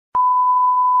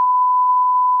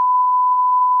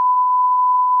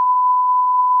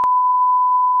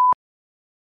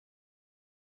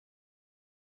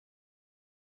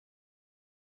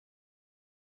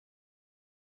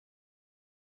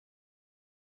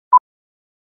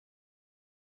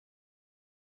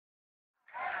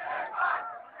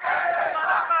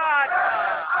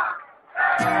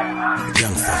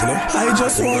I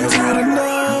just want you to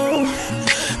know,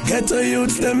 get the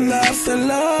youths, them not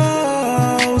sell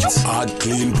out. Hard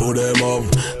clean, put them up,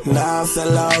 not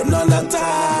sell out, none at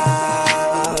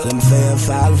all. Them say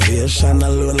salvation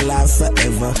alone lasts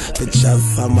forever. Pictures,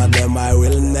 some of them I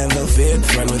will never fake.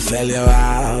 Friend will sell you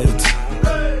out.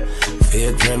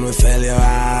 Fake friend will sell you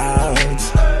out.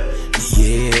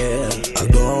 Yeah, I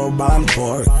go born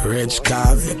poor, rich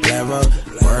cause you're clever.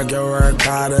 Work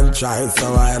hard and try,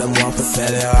 so I don't want to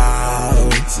sell you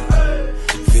out.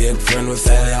 Fake friend will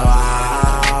sell you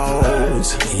out.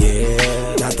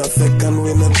 Yeah, not a second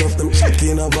we not trust them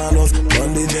checking up on us.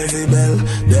 Bundy Jezebel,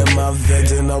 them have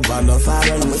vetting up on us. I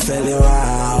don't will sell you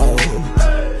out.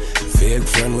 Fake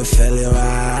friend will sell you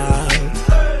out.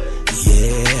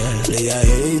 Yeah, they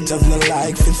hate just not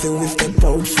like fixing we step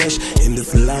out fresh. In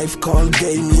this life called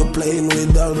game, you're playing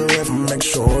without a ref. Make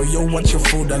sure you watch your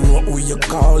food and know who you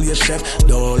call your chef.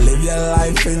 Don't live your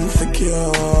life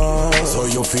insecure, so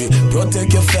you feel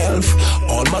protect yourself.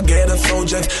 All my gator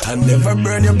soldiers, and never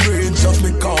burn your bridge just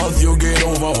because you get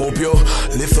over. Hope you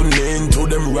listening to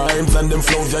them rhymes and them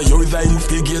flows. Yeah, you're the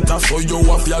instigator, so you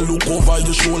have to look over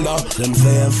your shoulder. Them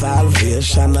say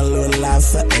salvation alone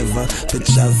lasts forever.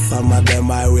 Pictures, some of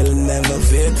them I will never.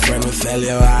 Fake friend will sell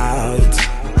you out.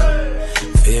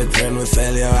 Fake friend will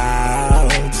sell you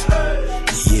out.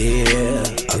 Yeah,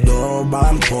 I go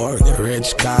born poor, get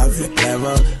rich cause you're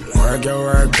clever. Work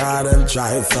hard and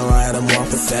try, so I don't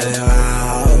want to sell you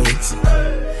out.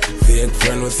 Fake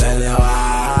friend will sell you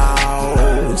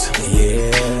out.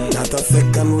 Yeah, not a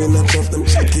second we not trust them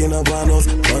checking up on us.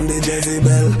 Bundy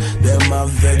Jezebel, them have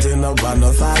vetting up on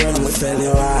us. I don't will sell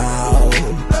you out.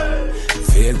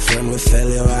 Fake friend will sell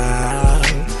you out.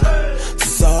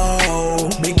 So,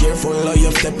 be careful how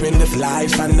you step in this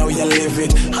life and how you live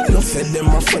it. I know said them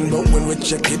a friend, but when we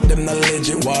check it, them not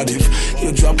legit. What if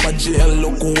you drop a jail,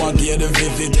 look who I get the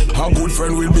visit? A good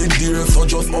friend will be there, so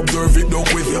just observe it, don't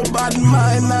quiz your bad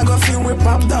mind. I go see we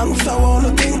pop down, so I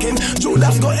wanna thinking.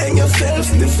 Judas go hang yourself,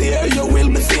 this year you will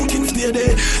be thinking. Stay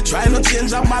there, try to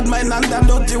change a bad mind and that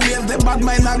dirty ways. The bad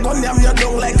mind I go yam you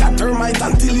down like a termite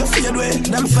until you fade away.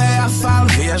 Them say a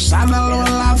salvation alone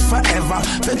lasts forever.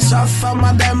 Picture some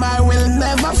of them I will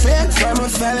never. Fake friend will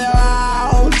sell you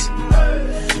out.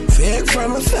 Fake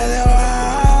friend will sell you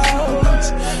out.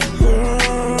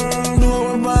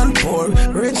 We're born poor,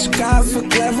 rich cause we're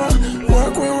clever.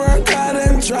 Work hard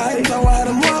and try. So why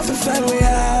them want to sell we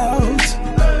out?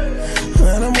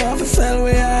 Why them want to sell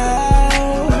we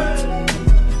out?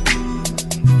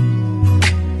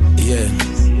 Yeah,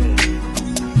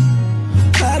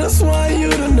 I just want you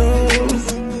to know.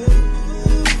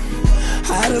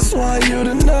 I just want you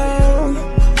to know,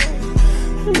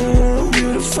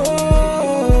 beautiful.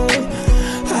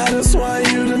 I just want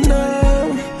you to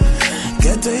know,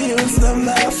 get to use them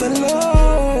laugh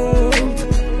alone.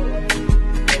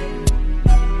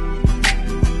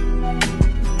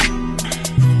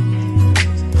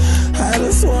 I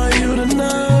just want you to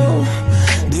know,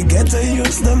 they get to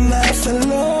use them laugh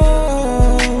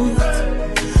alone,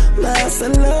 laugh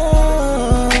alone.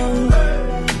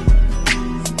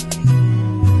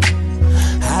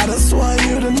 I just want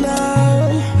you to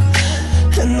know,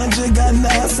 energy got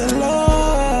nice and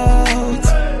love,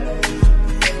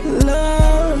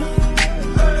 love.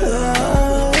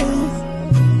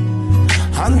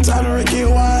 Hunt and Ricky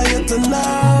want you to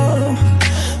know,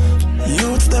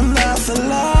 youth them nice and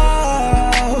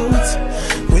loud,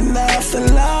 we nice and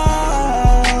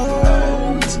loud.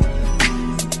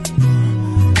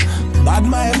 Bad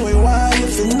mind we want you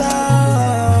to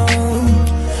know,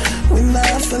 we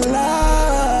nice and loud.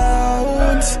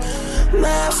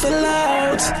 Nice and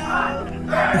loud,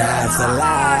 nice and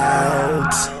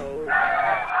loud.